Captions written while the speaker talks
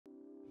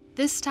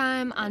This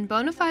time on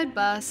Bona Fide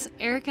Bus,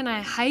 Eric and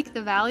I hike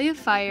the Valley of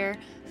Fire,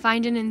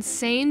 find an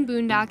insane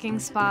boondocking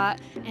spot,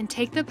 and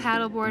take the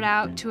paddleboard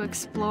out to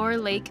explore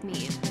Lake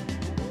Mead.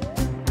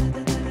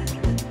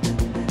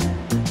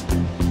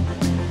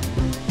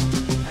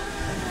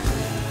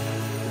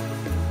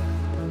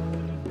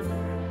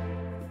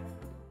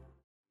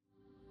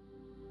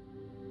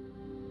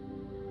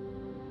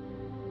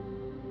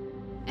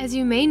 As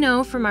you may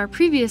know from our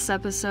previous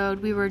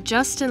episode, we were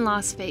just in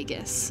Las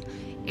Vegas.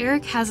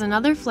 Eric has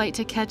another flight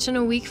to catch in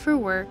a week for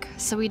work,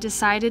 so we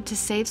decided to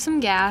save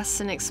some gas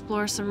and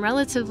explore some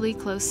relatively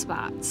close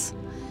spots.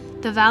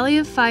 The Valley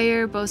of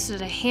Fire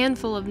boasted a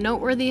handful of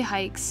noteworthy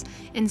hikes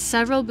and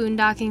several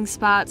boondocking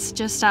spots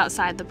just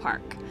outside the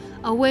park,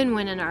 a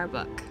win-win in our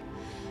book.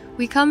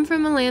 We come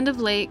from a land of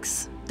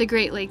lakes, the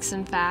Great Lakes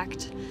in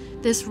fact.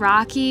 This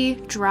rocky,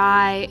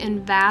 dry,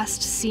 and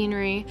vast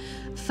scenery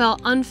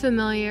felt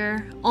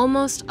unfamiliar,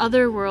 almost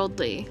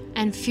otherworldly,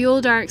 and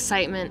fueled our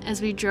excitement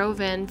as we drove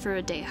in for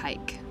a day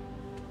hike.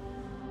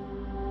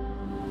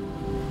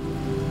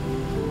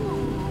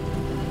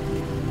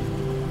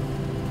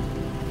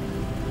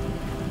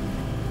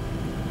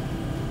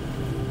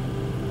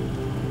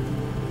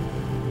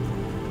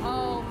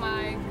 Oh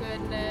my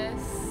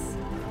goodness.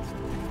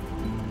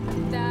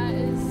 That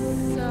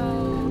is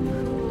so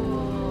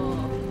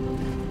cool.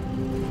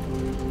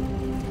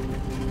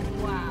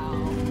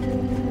 Wow.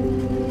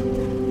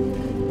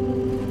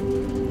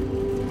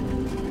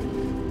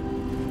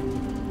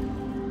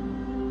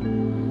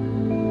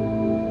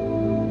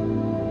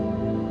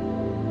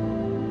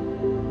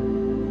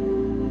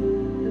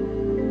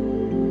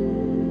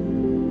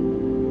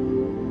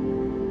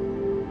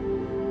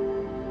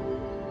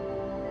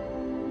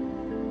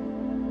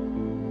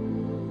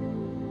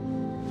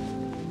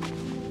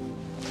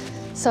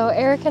 So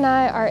Eric and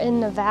I are in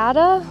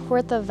Nevada. We're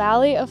at the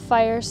Valley of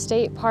Fire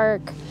State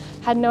Park.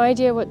 Had no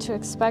idea what to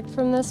expect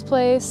from this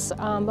place,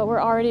 but we're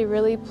already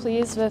really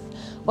pleased with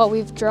what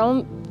we've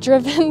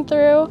driven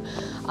through.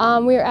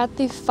 We are at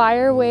the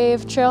Fire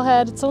Wave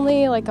trailhead. It's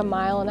only like a 1.5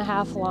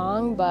 miles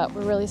long, but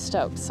we're really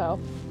stoked, so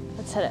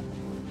let's hit it.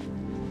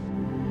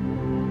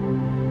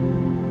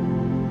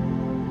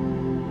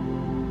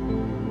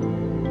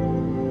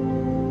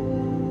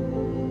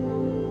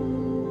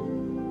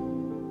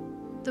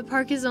 The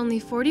park is only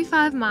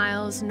 45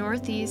 miles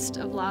northeast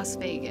of Las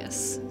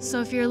Vegas, so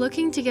if you're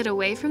looking to get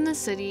away from the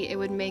city, it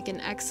would make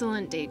an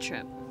excellent day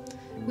trip.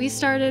 We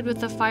started with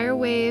the Fire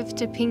Wave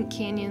to Pink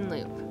Canyon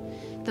Loop.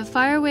 The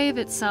Fire Wave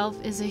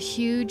itself is a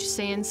huge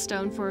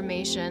sandstone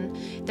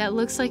formation that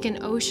looks like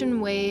an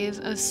ocean wave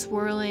of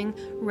swirling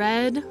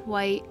red,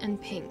 white, and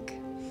pink.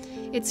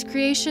 Its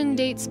creation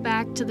dates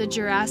back to the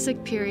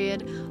Jurassic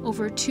period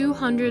over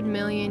 200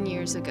 million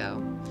years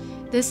ago.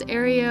 This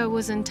area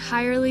was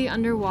entirely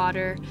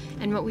underwater,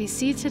 and what we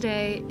see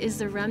today is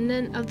the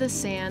remnant of the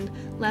sand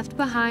left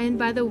behind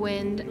by the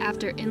wind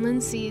after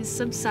inland seas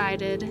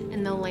subsided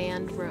and the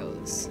land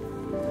rose.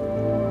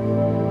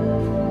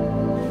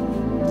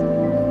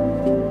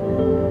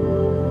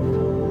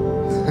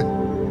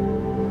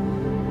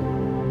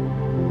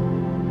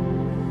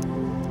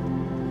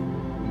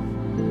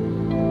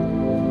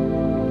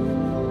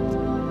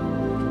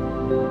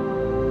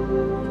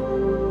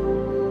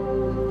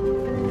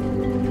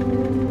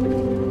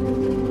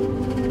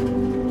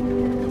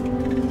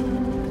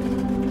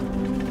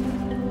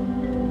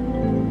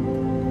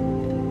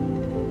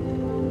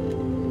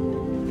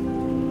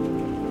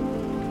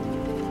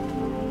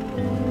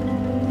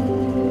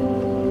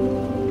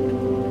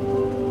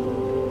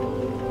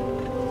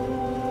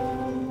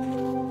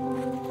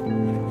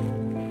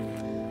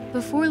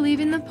 Before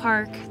leaving the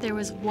park, there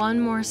was one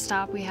more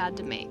stop we had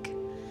to make.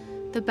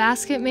 The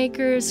basket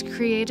makers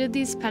created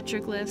these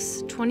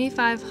petroglyphs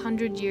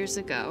 2,500 years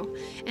ago,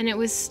 and it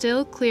was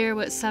still clear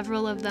what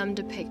several of them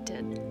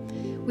depicted.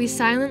 We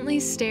silently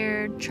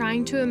stared,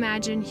 trying to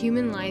imagine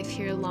human life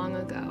here long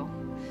ago.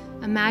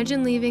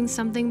 Imagine leaving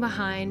something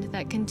behind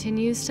that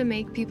continues to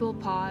make people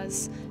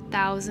pause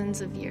thousands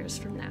of years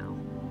from now.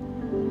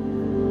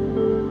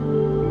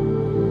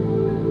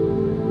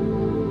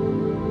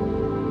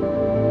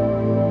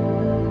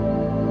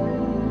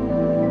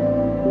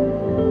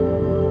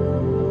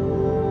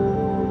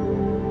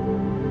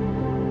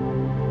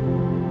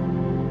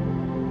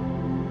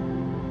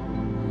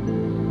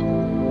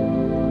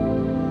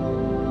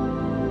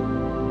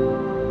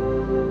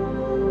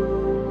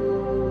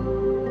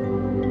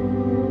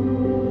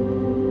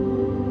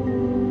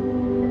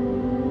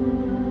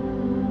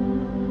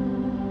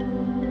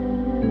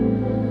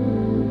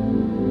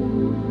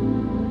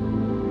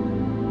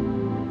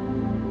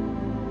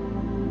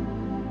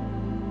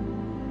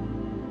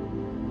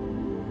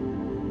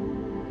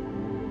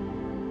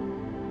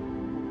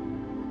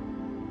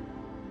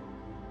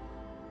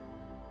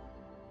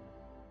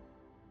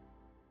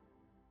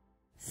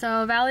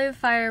 So Valley of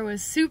Fire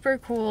was super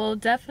cool,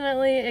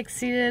 definitely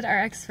exceeded our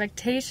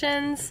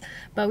expectations,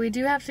 but we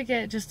do have to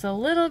get just a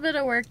little bit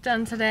of work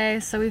done today.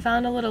 So we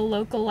found a little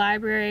local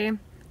library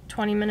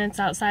 20 minutes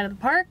outside of the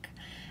park,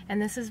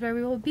 and this is where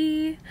we will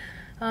be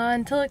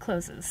until it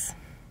closes.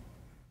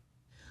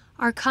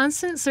 Our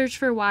constant search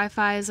for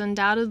Wi-Fi is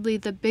undoubtedly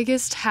the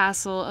biggest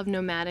hassle of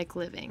nomadic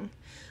living.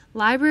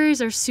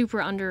 Libraries are super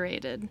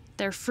underrated.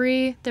 They're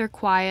free, they're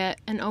quiet,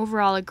 and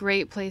overall a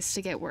great place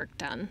to get work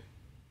done.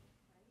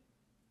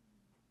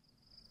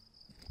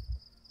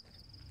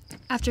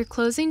 After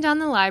closing down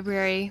the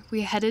library,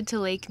 we headed to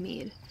Lake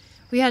Mead.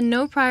 We had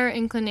no prior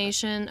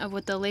inclination of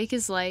what the lake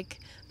is like,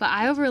 but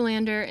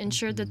iOverlander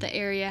ensured that the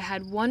area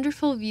had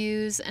wonderful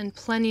views and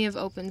plenty of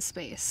open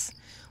space.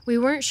 We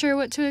weren't sure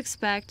what to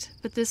expect,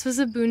 but this was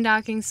a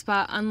boondocking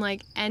spot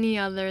unlike any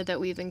other that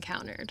we've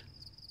encountered.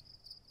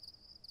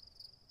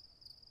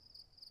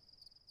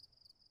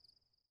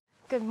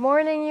 Good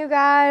morning, you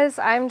guys.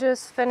 I'm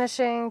just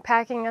finishing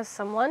packing us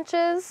some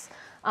lunches.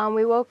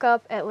 We woke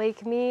up at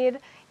Lake Mead.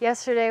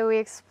 Yesterday we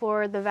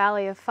explored the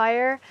Valley of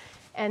Fire,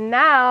 and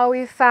now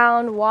we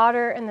found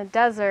water in the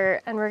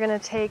desert, and we're gonna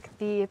take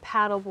the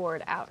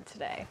paddleboard out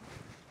today.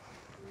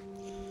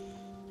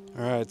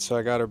 All right, so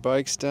I got our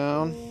bikes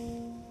down.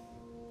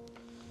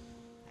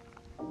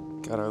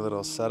 Got our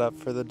little setup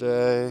for the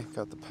day,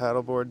 got the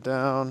paddleboard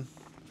down,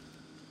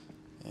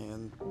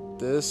 and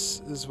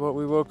this is what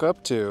we woke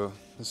up to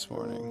this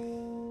morning.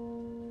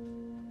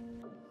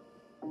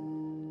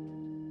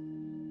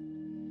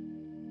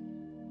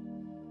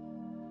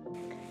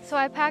 So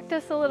I packed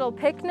us a little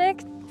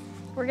picnic.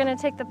 We're gonna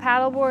take the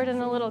paddleboard in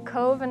a little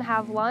cove and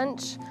have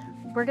lunch.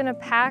 We're gonna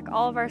pack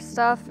all of our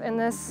stuff in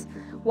this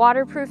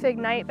waterproof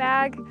Ignight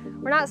bag.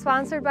 We're not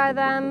sponsored by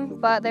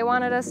them, but they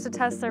wanted us to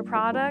test their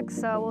products,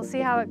 so we'll see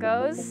how it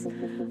goes.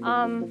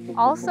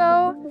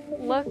 Also,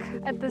 look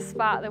at the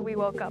spot that we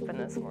woke up in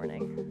this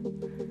morning.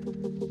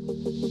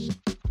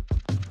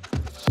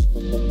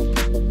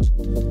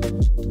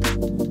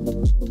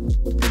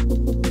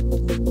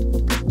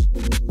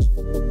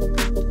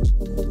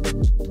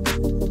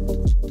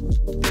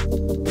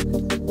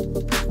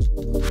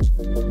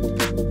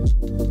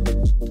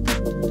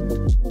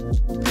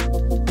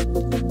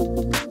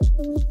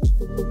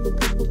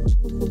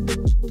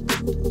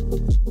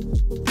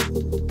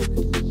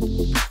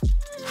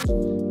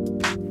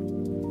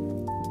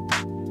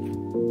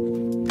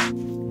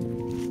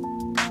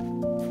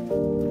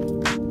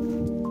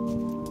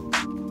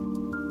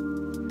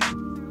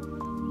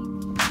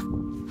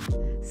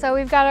 So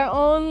we've got our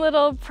own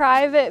little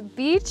private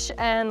beach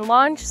and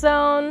launch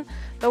zone.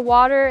 The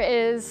water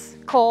is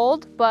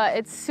cold, but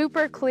it's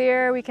super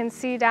clear. We can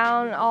see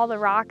down all the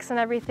rocks and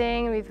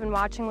everything. We've been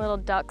watching little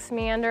ducks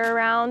meander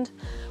around.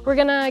 We're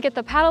gonna get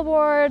the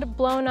paddleboard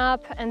blown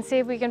up and see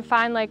if we can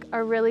find like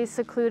a really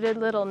secluded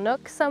little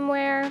nook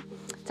somewhere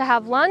to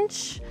have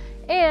lunch,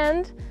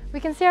 and we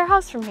can see our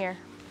house from here.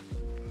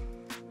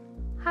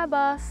 Hi,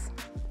 boss.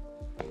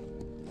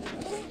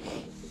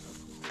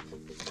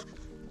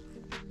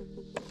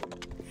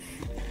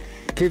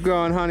 Keep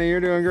going, honey, you're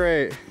doing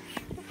great.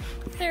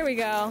 There we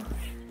go.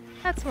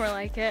 That's more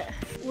like it.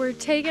 We're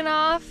taking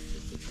off.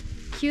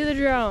 Cue the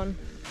drone.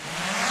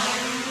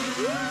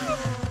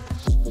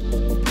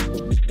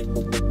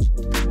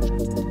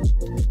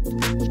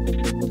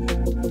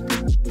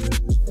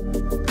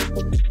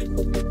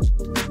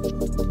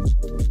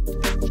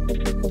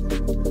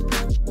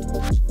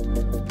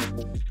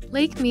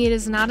 Lake Mead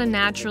is not a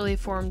naturally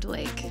formed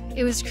lake.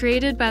 It was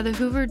created by the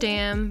Hoover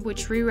Dam,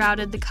 which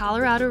rerouted the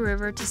Colorado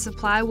River to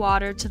supply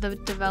water to the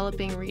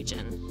developing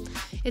region.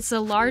 It's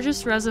the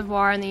largest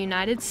reservoir in the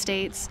United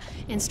States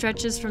and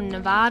stretches from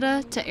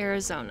Nevada to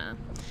Arizona.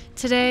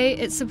 Today,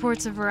 it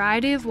supports a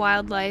variety of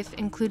wildlife,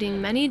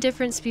 including many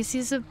different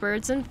species of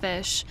birds and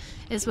fish,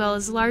 as well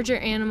as larger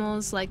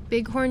animals like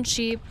bighorn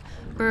sheep,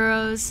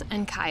 burros,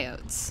 and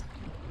coyotes.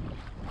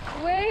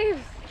 Waves!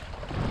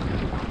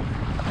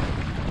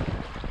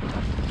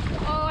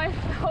 Oh, I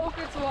hope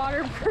it's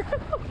waterproof.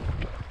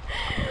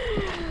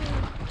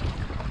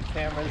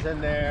 Cameras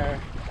in there.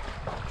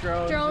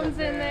 Drones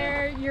in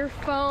there, your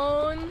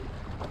phone,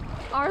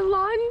 our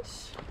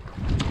lunch.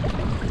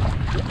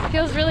 It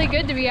feels really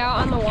good to be out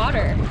on the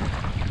water.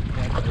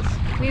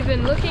 We've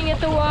been looking at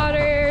the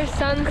water,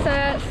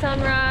 sunset,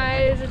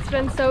 sunrise. It's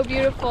been so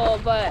beautiful,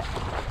 but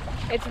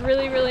it's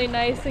really, really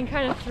nice and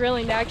kind of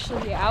thrilling to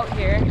actually be out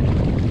here.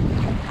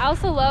 I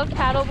also love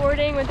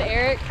paddleboarding with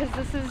Eric because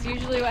this is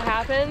usually what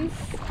happens.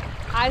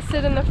 I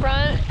sit in the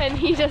front and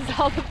he does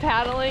all the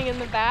paddling in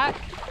the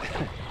back.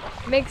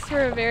 Makes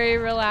for a very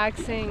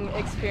relaxing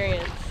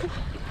experience.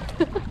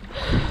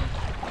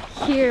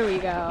 Here we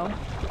go.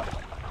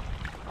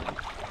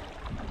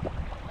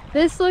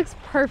 This looks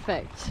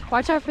perfect.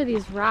 Watch out for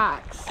these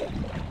rocks.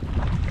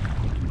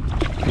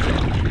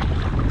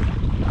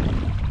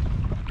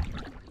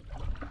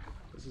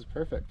 This is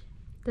perfect.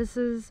 This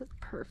is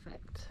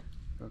perfect.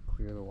 Look how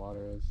clear the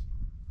water is.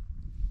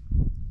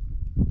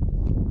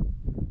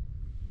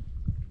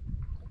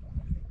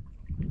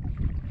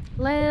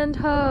 Land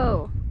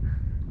ho!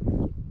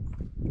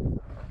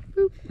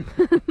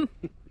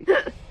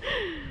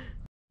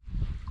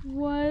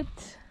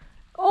 What?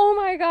 Oh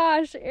my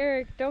gosh,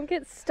 Eric, don't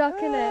get stuck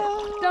in it.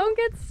 Don't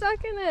get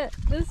stuck in it.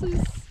 This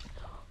is...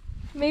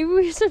 Maybe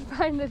we should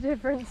find a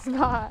different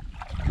spot.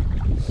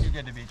 Too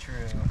good to be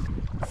true.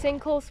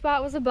 sinkhole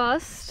spot was a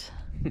bust.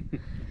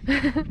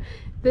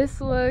 This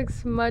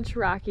looks much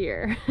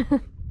rockier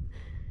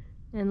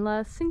and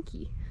less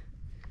sinky.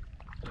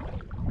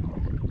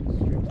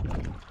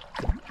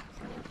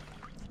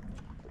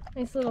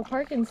 Nice little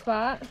parking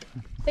spot.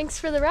 Thanks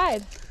for the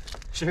ride.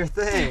 Sure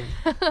thing.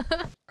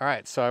 All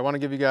right, so I want to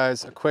give you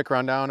guys a quick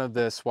rundown of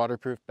this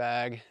waterproof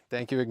bag.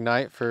 Thank you,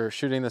 Ignight, for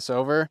shooting this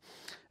over.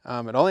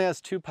 It only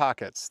has 2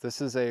 pockets. This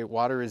is a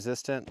water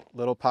resistant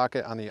little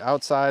pocket on the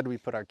outside. We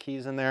put our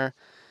keys in there.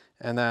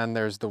 And then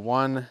there's the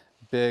one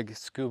big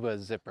scuba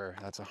zipper.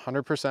 That's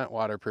 100%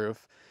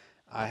 waterproof.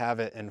 I have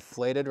it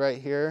inflated right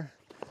here,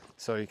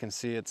 so you can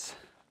see it's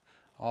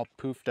all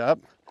poofed up.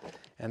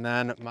 And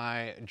then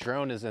my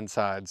drone is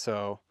inside,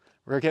 so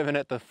we're giving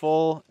it the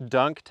full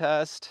dunk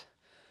test.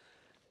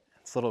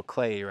 It's a little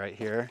clayey right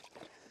here.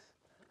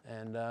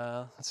 And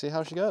let's see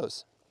how she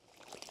goes.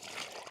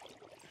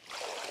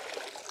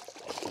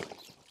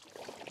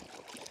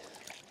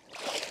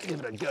 Give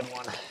it a good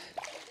one.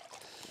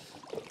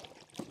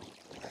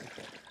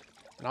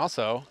 And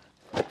also,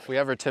 if we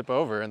ever tip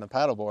over in the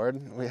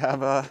paddleboard, we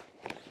have a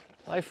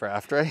life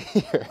raft right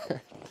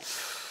here.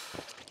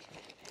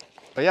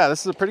 But yeah,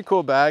 this is a pretty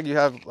cool bag. You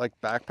have like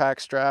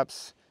backpack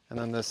straps and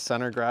then this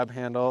center grab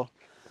handle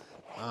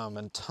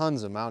and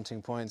tons of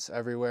mounting points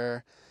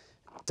everywhere.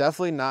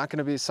 Definitely not going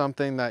to be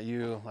something that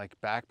you like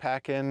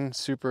backpack in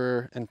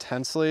super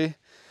intensely.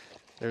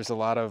 There's a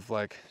lot of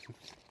like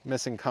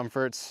missing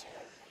comforts.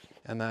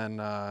 And then,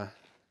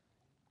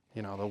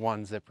 you know, the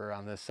one zipper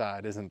on this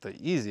side isn't the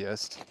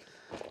easiest.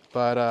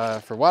 But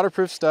for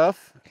waterproof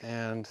stuff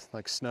and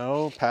like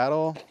snow,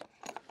 paddle,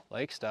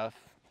 lake stuff,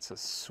 it's a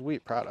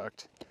sweet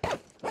product. All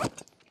right,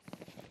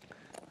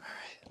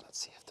 let's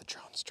see if the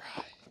drone's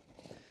dry.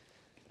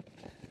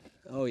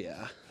 Oh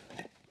yeah.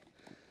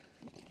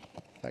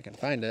 If I can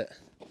find it.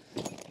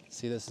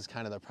 See, this is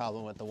kind of the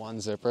problem with the one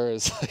zipper,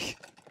 is like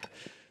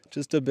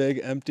just a big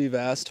empty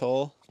vast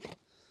hole.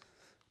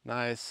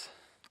 Nice.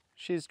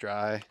 She's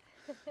dry.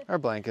 Our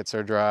blankets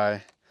are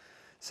dry.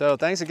 So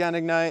thanks again,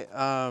 Ignite.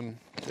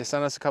 They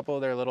sent us a couple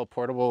of their little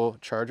portable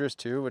chargers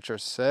too, which are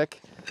sick.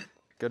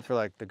 Good for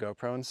like the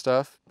GoPro and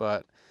stuff.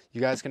 But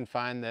you guys can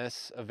find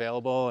this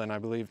available in, I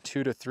believe,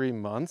 2 to 3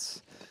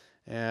 months.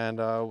 And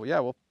yeah,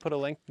 we'll put a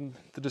link in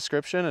the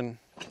description and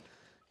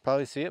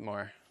probably see it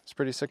more. It's a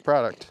pretty sick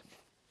product.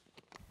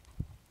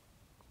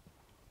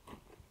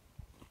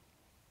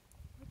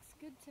 Looks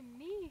good to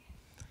me.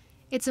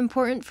 It's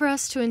important for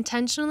us to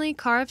intentionally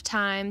carve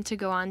time to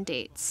go on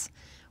dates.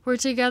 We're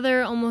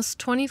together almost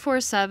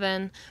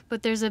 24/7,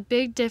 but there's a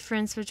big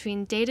difference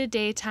between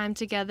day-to-day time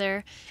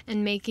together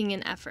and making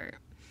an effort.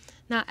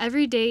 Not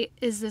every date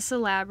is this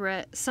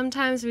elaborate.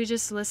 Sometimes we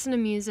just listen to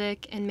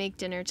music and make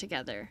dinner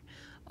together.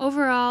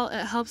 Overall,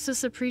 it helps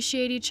us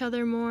appreciate each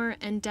other more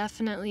and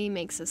definitely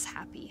makes us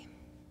happy.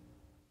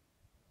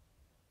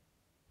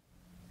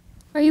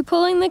 Are you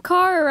pulling the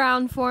car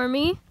around for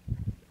me?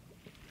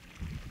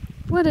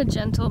 What a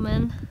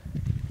gentleman.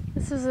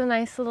 This is a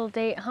nice little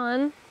date,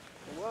 hon.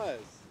 It was.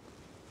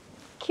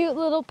 Cute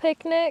little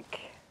picnic.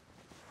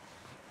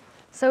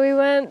 So we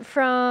went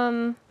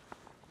from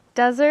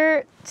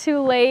desert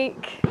to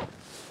lake,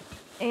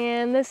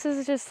 and this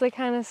is just the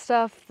kind of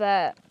stuff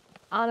that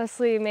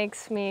honestly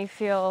makes me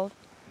feel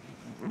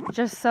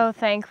just so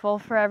thankful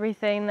for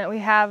everything that we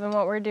have and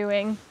what we're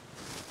doing.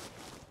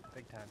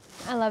 Big time.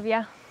 I love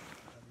ya.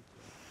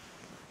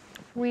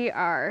 We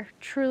are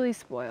truly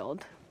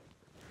spoiled.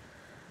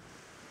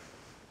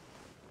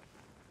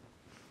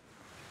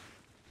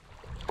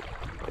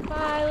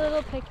 Bye,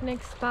 little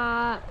picnic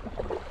spot.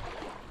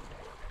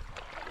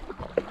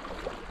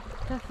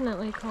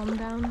 Definitely calm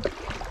down.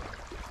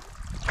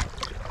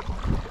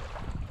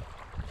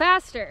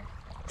 Faster!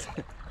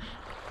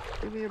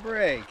 Give me a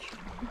break.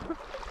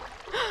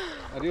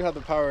 I do have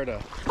the power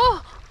to...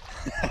 Oh!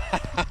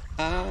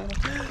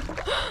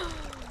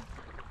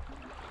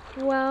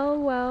 Well,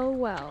 well,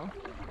 well.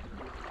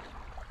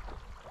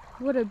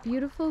 What a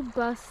beautiful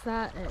bus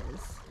that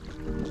is.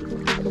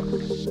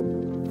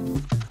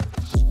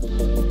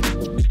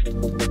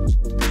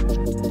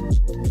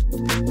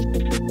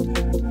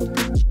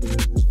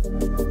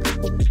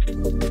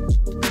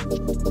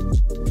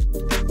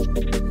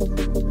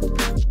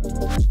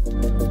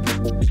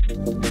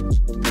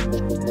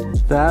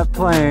 That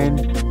plane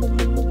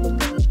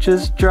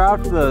just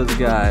dropped those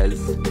guys.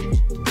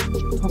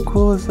 How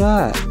cool is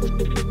that?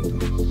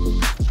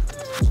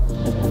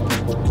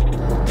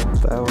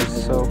 That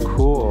was so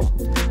cool.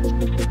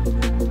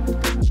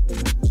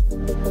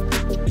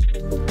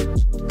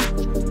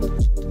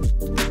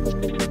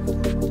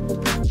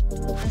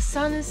 The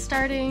sun is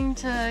starting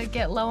to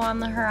get low on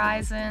the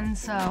horizon,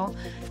 so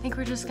I think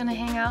we're just gonna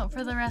hang out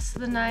for the rest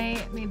of the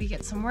night, maybe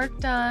get some work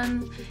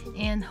done,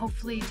 and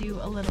hopefully do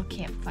a little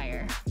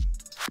campfire.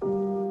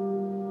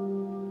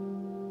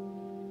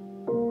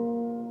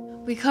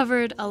 We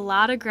covered a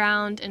lot of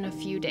ground in a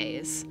few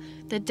days.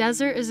 The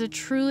desert is a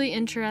truly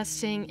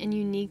interesting and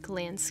unique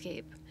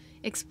landscape.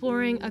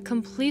 Exploring a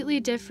completely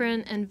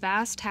different and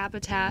vast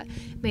habitat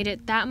made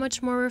it that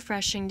much more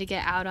refreshing to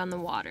get out on the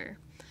water.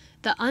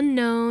 The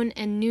unknown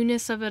and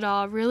newness of it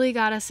all really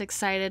got us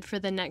excited for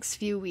the next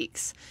few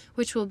weeks,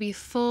 which will be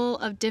full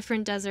of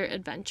different desert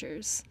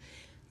adventures.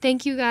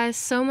 Thank you guys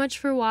so much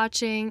for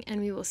watching, and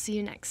we will see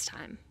you next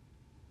time.